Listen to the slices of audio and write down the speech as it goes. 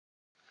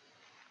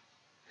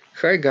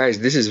Hi guys,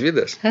 this is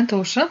Vidas. And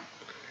Ausra.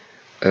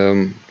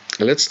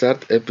 Let's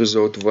start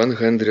episode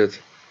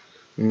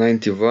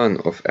 191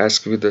 of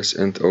Ask Vidas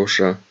and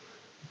Ausra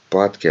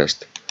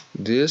podcast.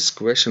 This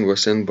question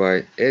was sent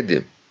by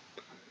Eddie,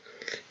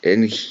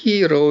 and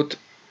he wrote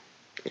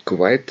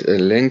quite a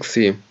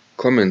lengthy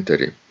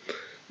commentary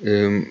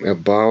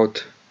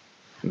about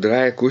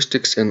dry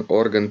acoustics and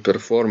organ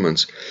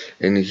performance,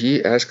 and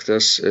he asked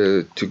us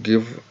to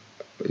give,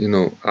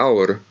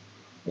 our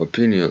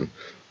opinion.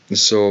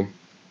 So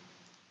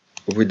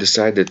we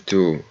decided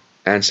to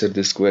answer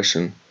this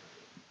question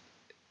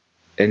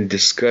and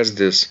discuss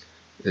this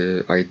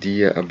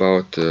idea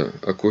about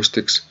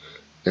acoustics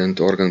and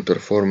organ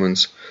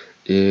performance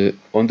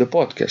on the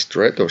podcast,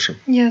 right, Ausra?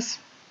 Yes.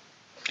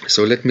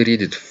 So let me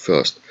read it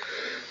first.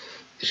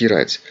 He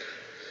writes,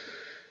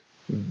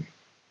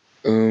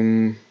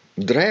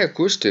 dry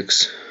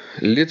acoustics,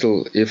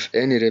 little if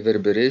any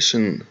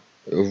reverberation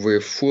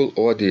with full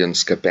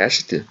audience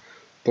capacity,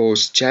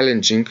 pose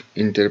challenging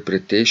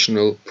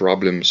interpretational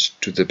problems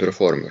to the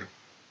performer.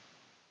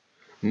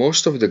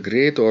 Most of the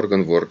great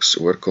organ works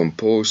were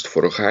composed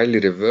for highly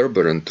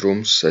reverberant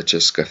rooms such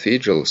as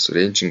cathedrals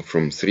ranging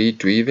from 3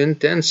 to even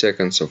 10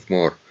 seconds or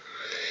more.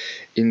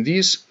 In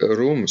these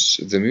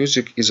rooms, the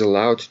music is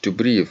allowed to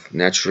breathe,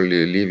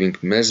 naturally leaving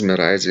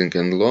mesmerizing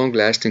and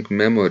long-lasting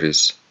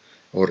memories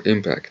or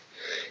impact.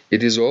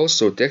 It is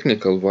also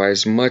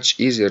technical-wise much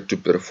easier to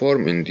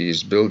perform in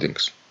these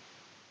buildings.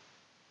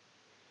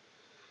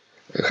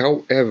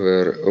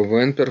 However,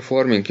 when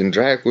performing in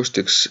dry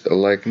acoustics,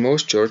 like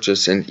most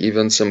churches and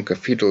even some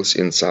cathedrals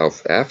in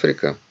South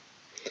Africa,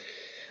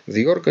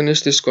 the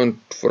organist is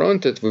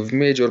confronted with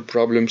major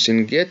problems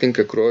in getting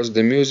across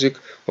the music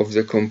of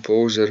the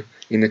composer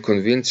in a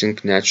convincing,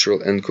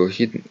 natural, and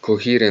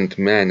coherent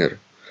manner.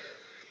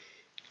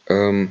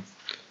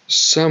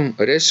 Some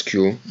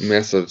rescue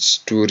methods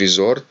to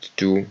resort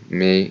to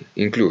may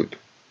include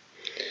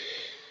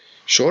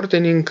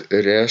shortening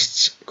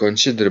rests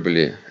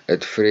considerably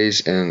at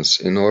phrase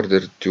ends in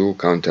order to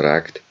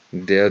counteract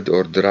dead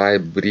or dry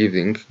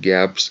breathing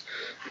gaps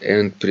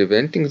and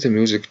preventing the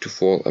music to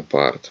fall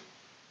apart.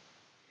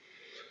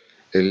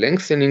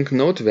 Lengthening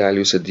note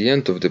values at the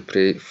end of the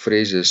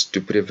phrases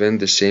to prevent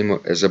the same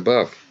as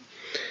above.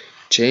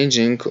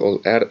 Changing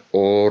or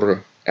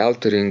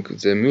altering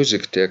the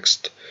music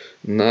text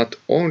not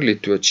only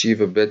to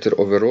achieve a better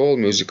overall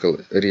musical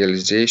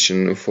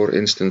realization, for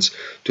instance,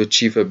 to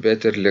achieve a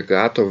better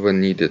legato when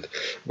needed,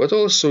 but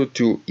also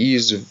to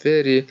ease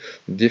very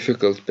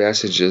difficult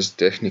passages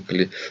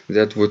technically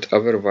that would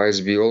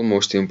otherwise be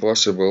almost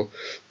impossible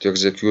to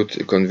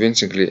execute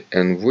convincingly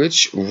and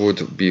which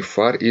would be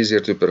far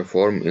easier to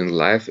perform in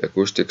live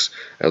acoustics,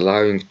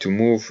 allowing to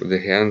move the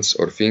hands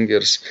or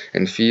fingers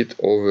and feet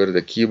over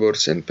the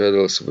keyboards and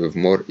pedals with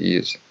more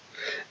ease.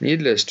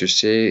 Needless to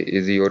say,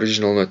 the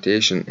original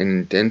notation and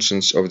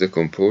intentions of the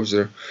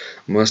composer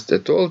must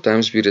at all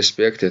times be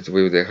respected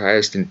with the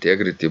highest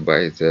integrity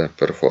by the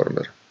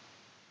performer.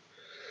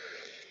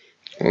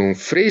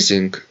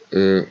 Phrasing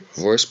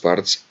voice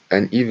parts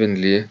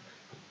unevenly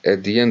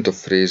at the end of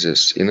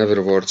phrases, in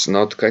other words,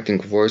 not cutting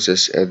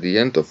voices at the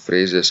end of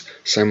phrases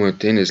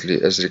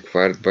simultaneously as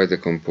required by the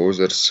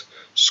composer's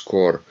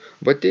score,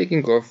 but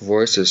taking off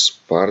voices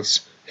parts,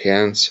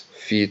 hands,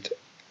 feet,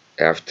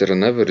 after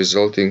another,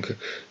 resulting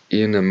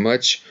in a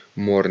much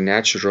more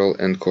natural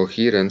and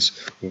coherent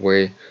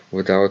way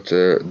without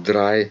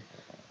dry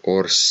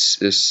or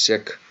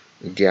sick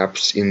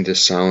gaps in the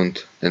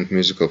sound and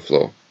musical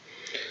flow.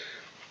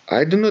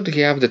 I do not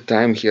have the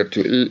time here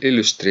to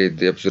illustrate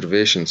the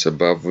observations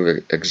above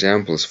with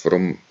examples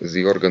from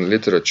the organ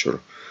literature.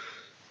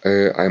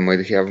 I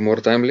might have more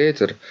time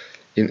later.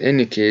 In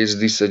any case,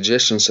 these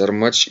suggestions are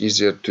much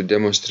easier to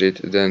demonstrate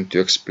than to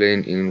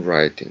explain in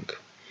writing.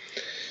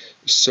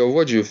 So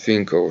what do you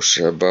think,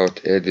 Ausra,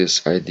 about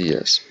Eddie's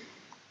ideas?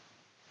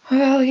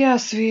 Well,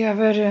 yes, we are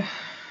very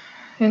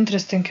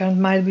interesting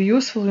and might be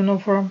useful,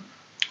 for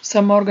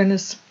some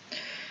organists.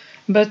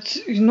 But,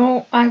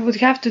 I would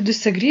have to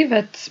disagree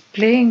that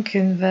playing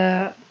in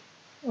the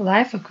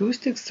live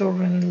acoustics or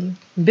in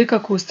big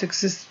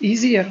acoustics is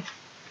easier.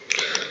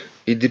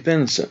 It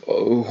depends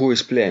who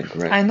is playing,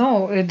 right? I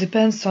know, it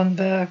depends on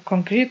the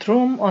concrete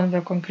room, on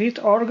the concrete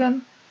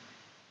organ,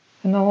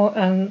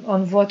 and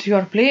on what you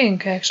are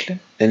playing, actually.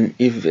 And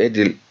if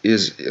Eddie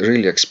is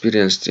really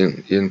experienced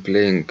in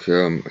playing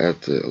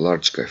at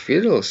large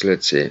cathedrals,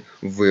 let's say,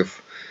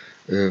 with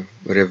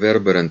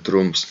reverberant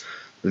rooms,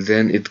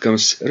 then it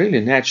comes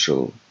really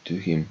natural to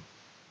him.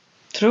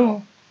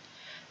 True.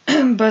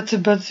 but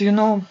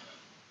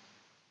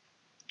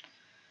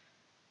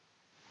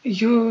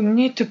you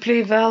need to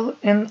play well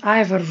in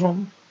either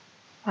room,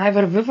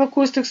 either with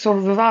acoustics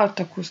or without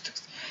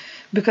acoustics.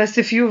 Because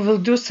if you will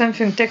do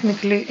something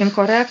technically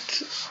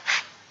incorrect,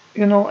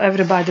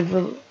 everybody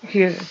will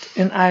hear it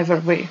in either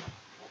way,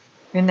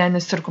 in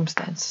any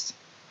circumstances.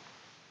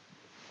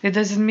 It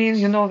doesn't mean,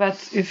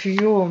 that if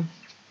you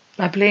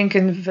are playing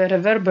in the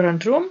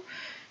reverberant room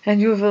and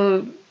you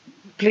will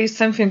play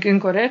something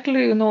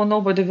incorrectly,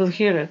 nobody will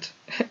hear it.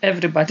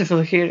 Everybody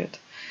will hear it.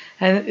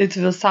 and it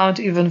will sound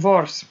even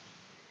worse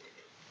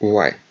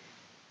Why?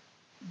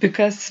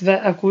 because the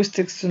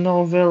acoustics,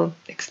 will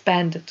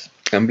expand it.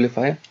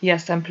 Amplify?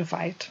 Yes,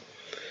 amplify it.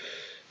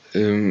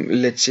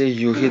 Let's say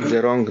you hit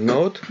the wrong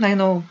note I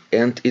know.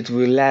 and it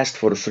will last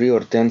for 3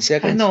 or 10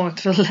 seconds. I know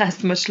it will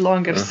last much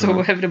longer,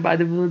 so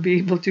everybody will be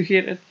able to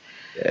hear it.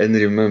 And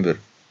remember.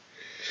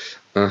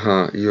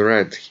 You're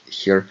right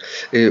here.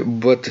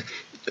 But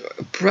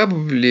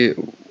probably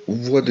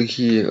what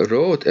he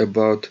wrote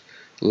about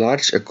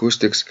large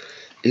acoustics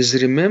is,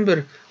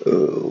 remember,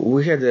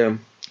 we had a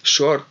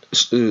short,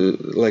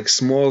 like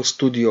small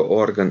studio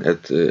organ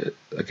at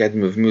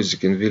Academy of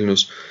Music in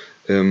Vilnius,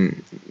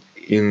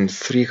 in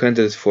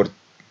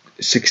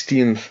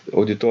 316th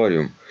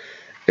auditorium.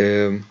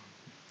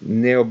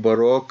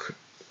 Neo-Baroque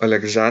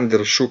Alexander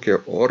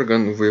Schuke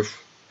organ with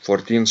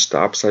 14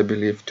 stops, I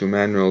believe, 2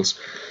 manuals.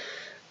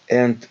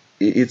 And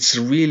it's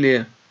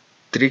really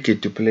tricky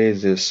to play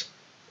this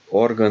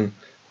organ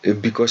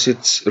because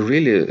it's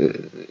really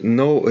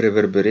no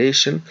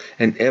reverberation,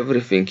 and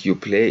everything you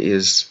play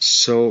is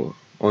so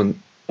on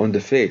the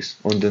face,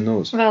 on the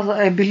nose. Well,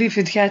 I believe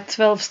it had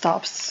 12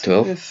 stops,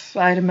 12? if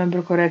I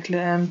remember correctly,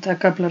 and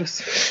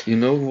couplers. You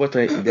know what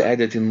I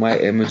added in my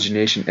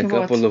imagination? A What?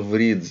 couple of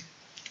reeds.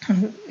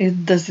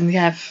 It doesn't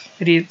have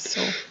reeds,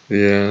 so.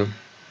 Yeah.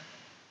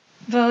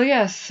 Well,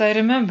 yes, I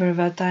remember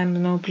that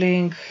time,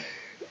 playing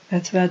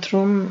at that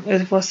room.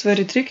 It was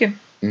very tricky.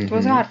 It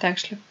was hard,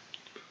 actually.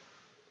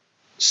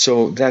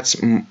 So that's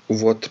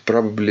what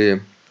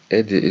probably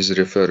Eddie is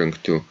referring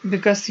to.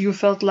 Because you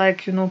felt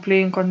like,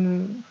 playing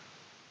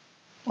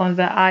on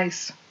the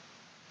ice.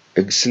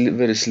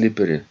 Very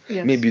slippery.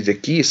 Yes. Maybe the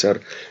keys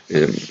are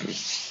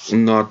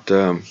not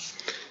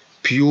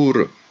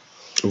pure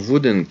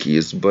wooden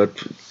keys,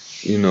 but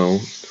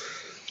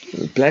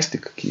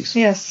plastic keys.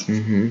 Yes.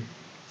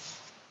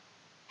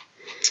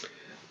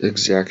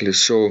 Exactly.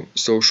 So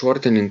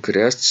shortening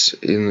rests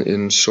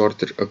in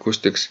shorter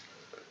acoustics.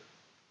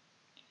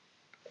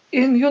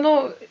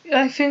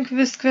 I think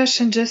this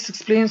question just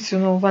explains,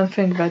 one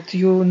thing, that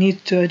you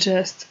need to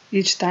adjust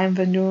each time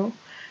when you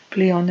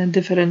play on a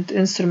different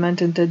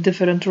instrument in a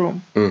different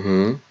room.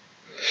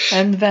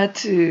 And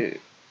that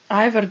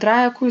either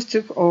dry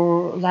acoustic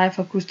or live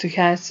acoustic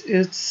has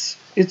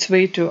its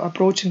way to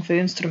approaching the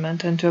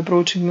instrument and to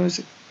approaching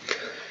music.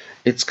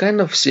 It's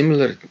kind of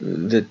similar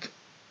that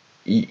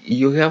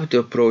you have to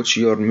approach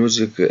your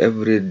music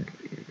every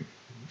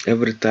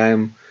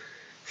time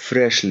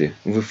freshly,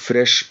 with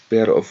fresh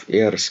pair of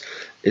ears.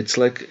 It's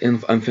like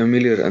an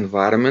unfamiliar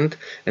environment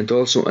and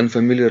also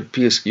unfamiliar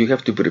piece. You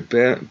have to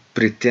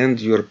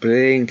pretend you're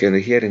playing and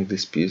hearing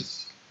this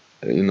piece,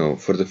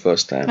 for the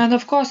first time. And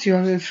of course,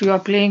 if you are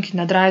playing in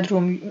a dry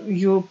room,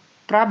 you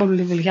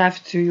probably will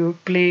have to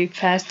play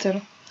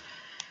faster.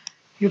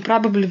 You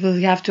probably will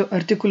have to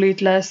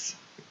articulate less,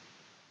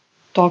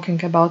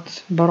 talking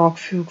about Baroque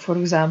fugue, for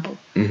example.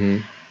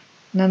 And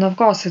of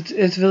course,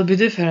 it will be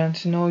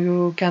different.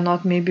 You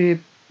cannot maybe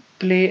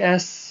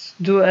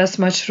do as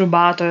much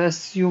rubato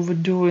as you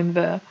would do in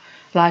the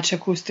large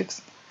acoustics.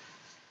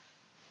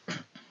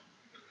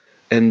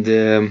 And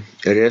the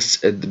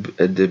rest at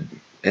the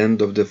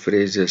end of the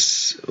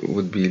phrases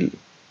would be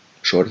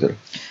shorter.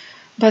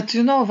 But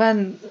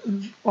when,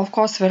 of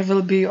course, there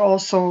will be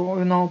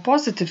also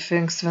positive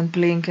things when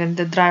playing in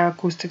the dry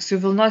acoustics. You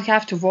will not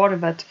have to worry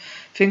that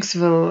things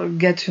will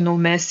get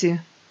messy.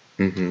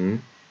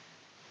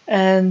 And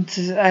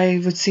I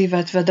would say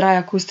that the dry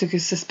acoustic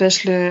is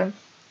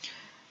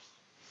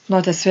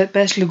not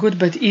especially good,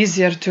 but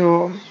easier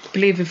to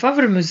play with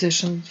other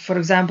musicians. For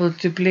example,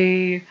 to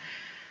play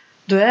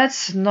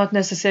duets, not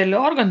necessarily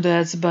organ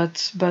duets,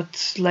 but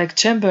like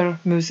chamber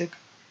music.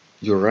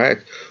 You're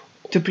right.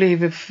 To play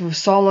with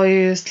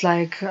soloists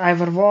like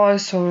either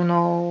voice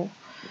or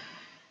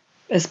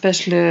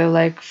especially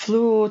like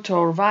flute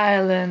or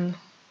violin.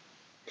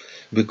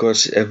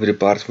 Because every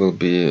part will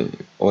be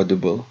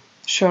audible.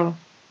 Sure.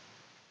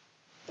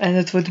 And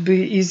it would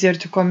be easier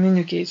to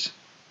communicate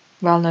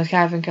while not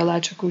having a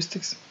large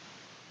acoustics.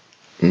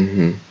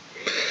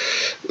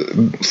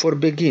 For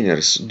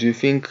beginners, do you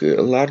think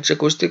large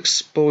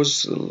acoustics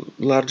pose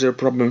larger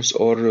problems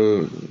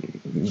or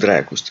dry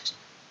acoustics?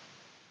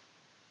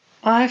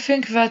 I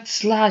think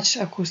that's large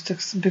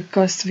acoustics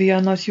because we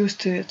are not used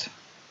to it.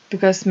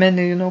 Because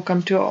many,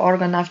 come to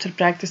organ after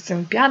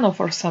practicing piano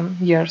for some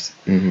years.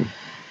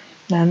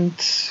 And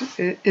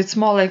it's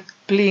more like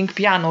playing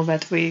piano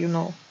that way,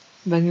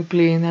 when you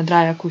play in a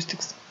dry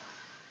acoustics.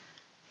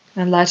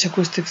 And large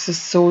acoustics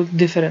is so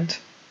different.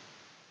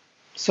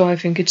 So I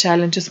think it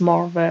challenges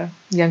more the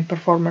young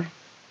performer.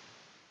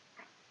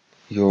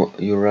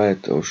 You're right,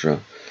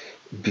 Ausra.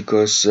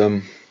 Because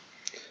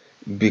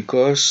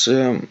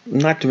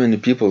not too many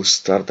people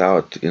start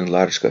out in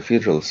large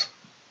cathedrals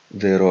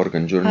their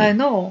organ journey. I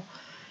know.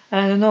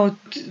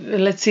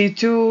 Let's say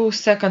 2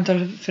 seconds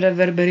of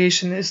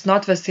reverberation is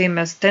not the same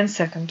as 10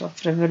 seconds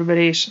of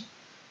reverberation.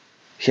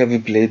 Have you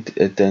played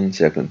a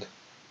 10-second?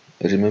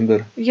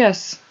 Remember?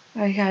 Yes,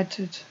 I had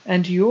it.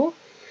 And you?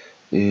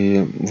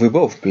 We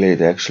both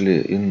played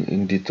actually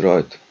in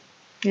Detroit.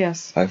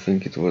 Yes. I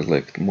think it was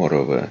like more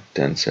of a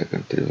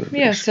 10-second reverberation.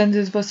 Yes, and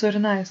it was very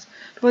nice.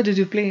 What did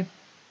you play?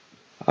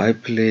 I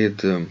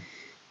played,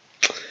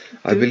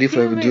 I believe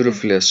Yeah, I maybe.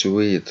 Duraflea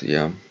suite,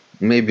 yeah.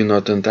 Maybe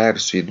not entire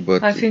suite,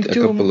 but I think a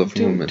couple of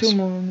movements. two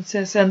movements,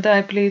 yes. And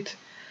I played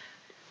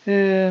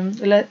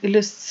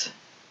Liszt's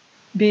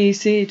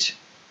BACH,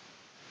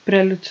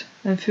 Prelude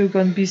and Fugue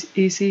on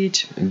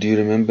BACH. Do you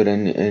remember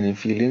any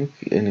feeling,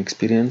 any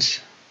experience?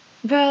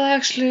 Well,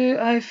 actually,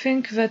 I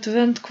think that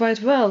went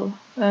quite well.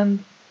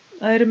 And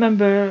I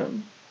remember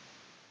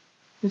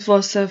it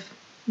was a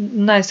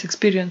nice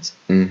experience.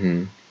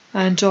 Mm-hmm.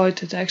 I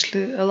enjoyed it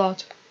actually a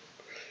lot.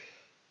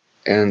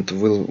 And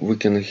we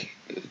can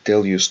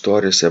tell you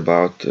stories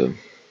about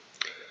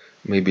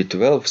maybe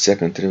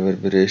 12-second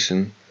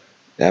reverberation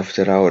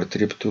after our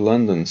trip to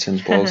London,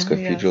 St. Paul's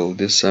Cathedral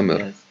this summer.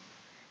 Yes.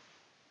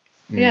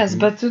 Yes,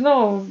 but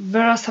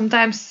there are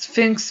sometimes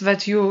things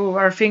that you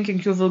are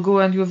thinking you will go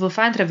and you will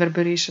find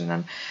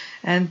reverberation,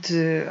 and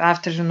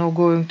after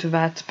going to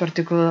that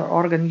particular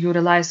organ, you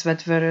realize that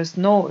there is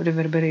no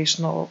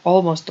reverberation or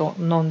almost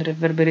no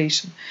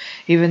reverberation,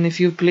 even if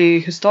you play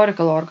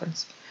historical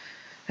organs,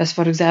 as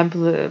for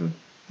example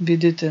we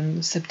did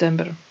in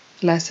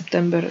last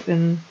September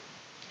in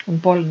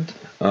Poland.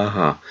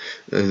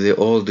 The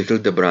old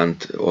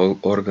Hildebrand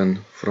organ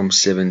from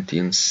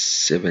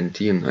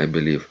 1717, I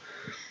believe,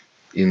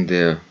 in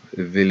the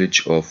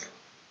village of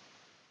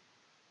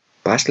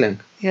Paslang.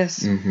 Yes.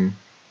 Mm-hmm.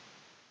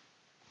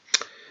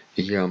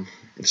 Yeah,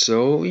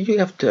 so you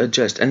have to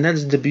adjust, and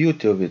that's the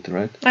beauty of it,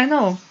 right? I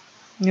know.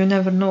 You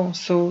never know,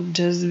 so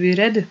just be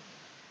ready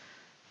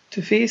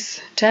to face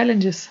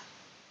challenges.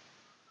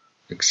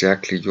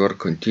 Exactly, you're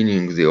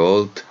continuing the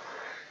old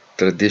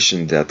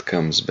tradition that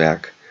comes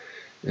back,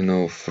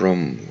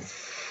 from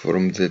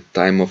the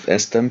time of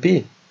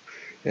Estampie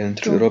and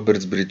True.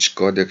 Roberts Bridge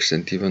Codex,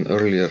 and even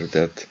earlier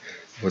that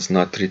was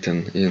not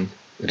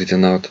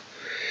written out.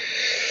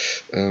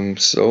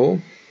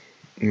 So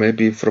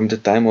maybe from the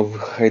time of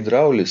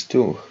Hydraulis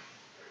too.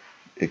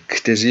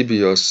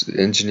 Ctesibios,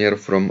 engineer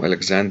from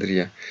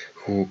Alexandria,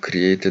 who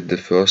created the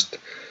first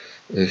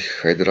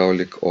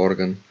hydraulic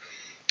organ,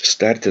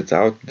 started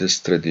out this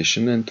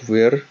tradition, and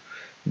we're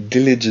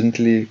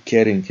diligently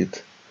carrying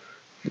it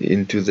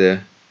into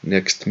the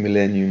next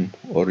millennium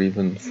or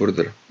even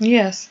further.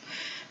 Yes,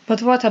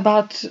 but what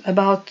about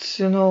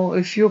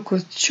if you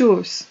could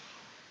choose,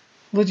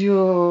 would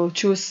you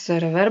choose a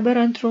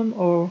reverberant room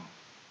or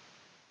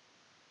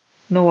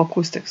no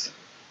acoustics?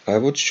 I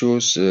would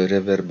choose a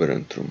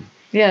reverberant room.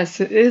 Yes,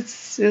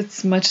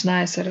 it's much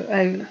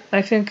nicer.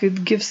 I think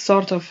it gives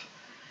sort of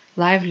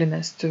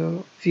liveliness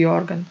to the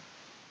organ.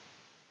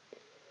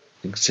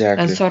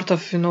 Exactly. And sort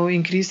of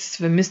increases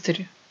the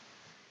mystery.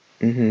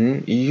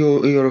 Mm-hmm.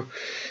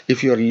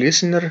 If you're a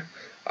listener,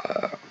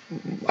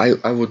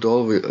 I would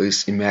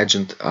always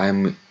imagine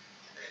I'm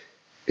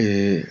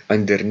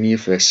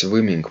underneath a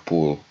swimming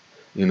pool,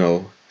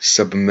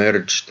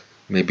 submerged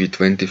maybe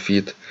 20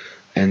 feet,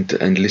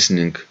 and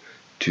listening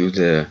to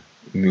the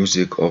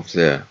music of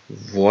the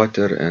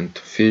water and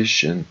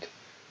fish and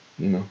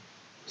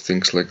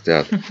things like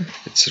that.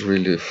 It's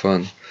really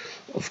fun.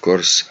 Of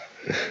course,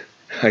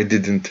 I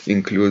didn't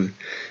include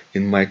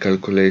in my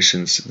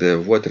calculations the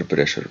water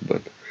pressure,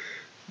 but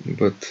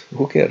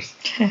who cares?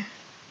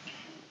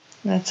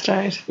 That's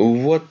right.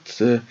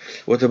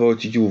 What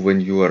about you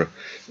when you are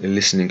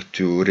listening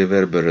to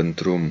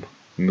reverberant room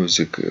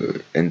music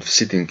and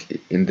sitting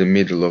in the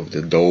middle of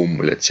the dome,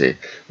 let's say?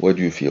 What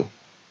do you feel?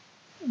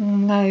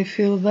 I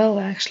feel well,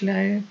 actually.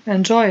 I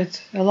enjoy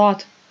it a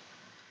lot.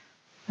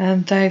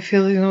 And I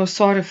feel,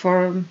 sorry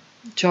for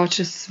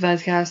churches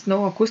that has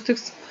no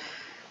acoustics.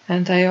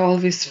 And I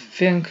always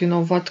think,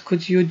 what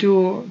could you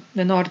do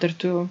in order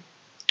to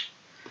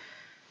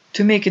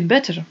make it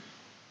better?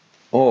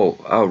 Oh,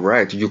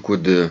 right. You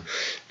could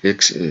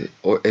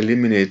or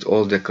eliminate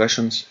all the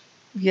cushions.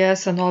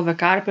 Yes, and all the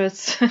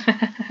carpets,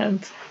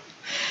 and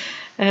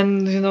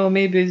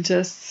maybe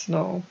just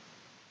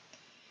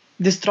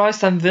destroy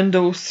some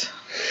windows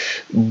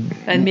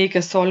and make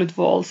a solid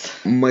walls.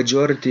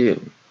 Majority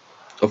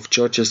of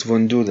churches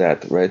won't do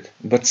that, right?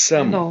 But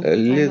some, a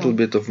little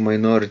bit of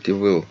minority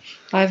will.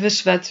 I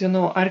wish that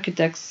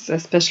architects,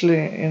 especially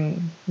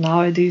in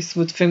nowadays,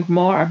 would think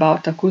more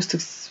about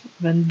acoustics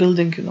when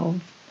building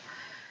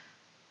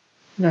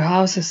their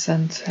houses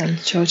and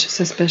churches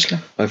especially.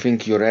 I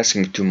think you're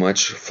asking too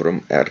much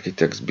from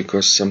architects,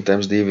 because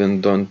sometimes they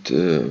even don't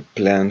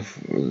plan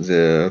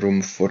the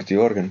room for the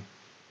organ.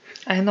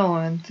 I know,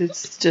 and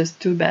it's just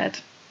too bad.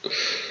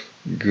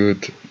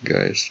 Good,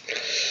 guys.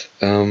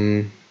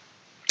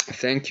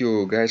 Thank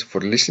you guys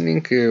for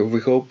listening. We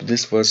hope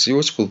this was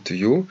useful to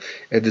you.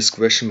 This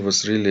question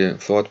was really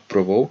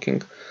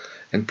thought-provoking.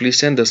 And please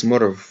send us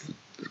more of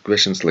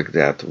questions like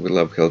that. We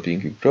love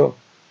helping you grow.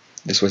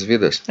 This was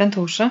Vidas. And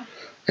Ausra.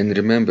 And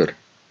remember,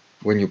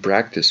 when you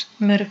practice,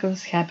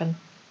 miracles happen.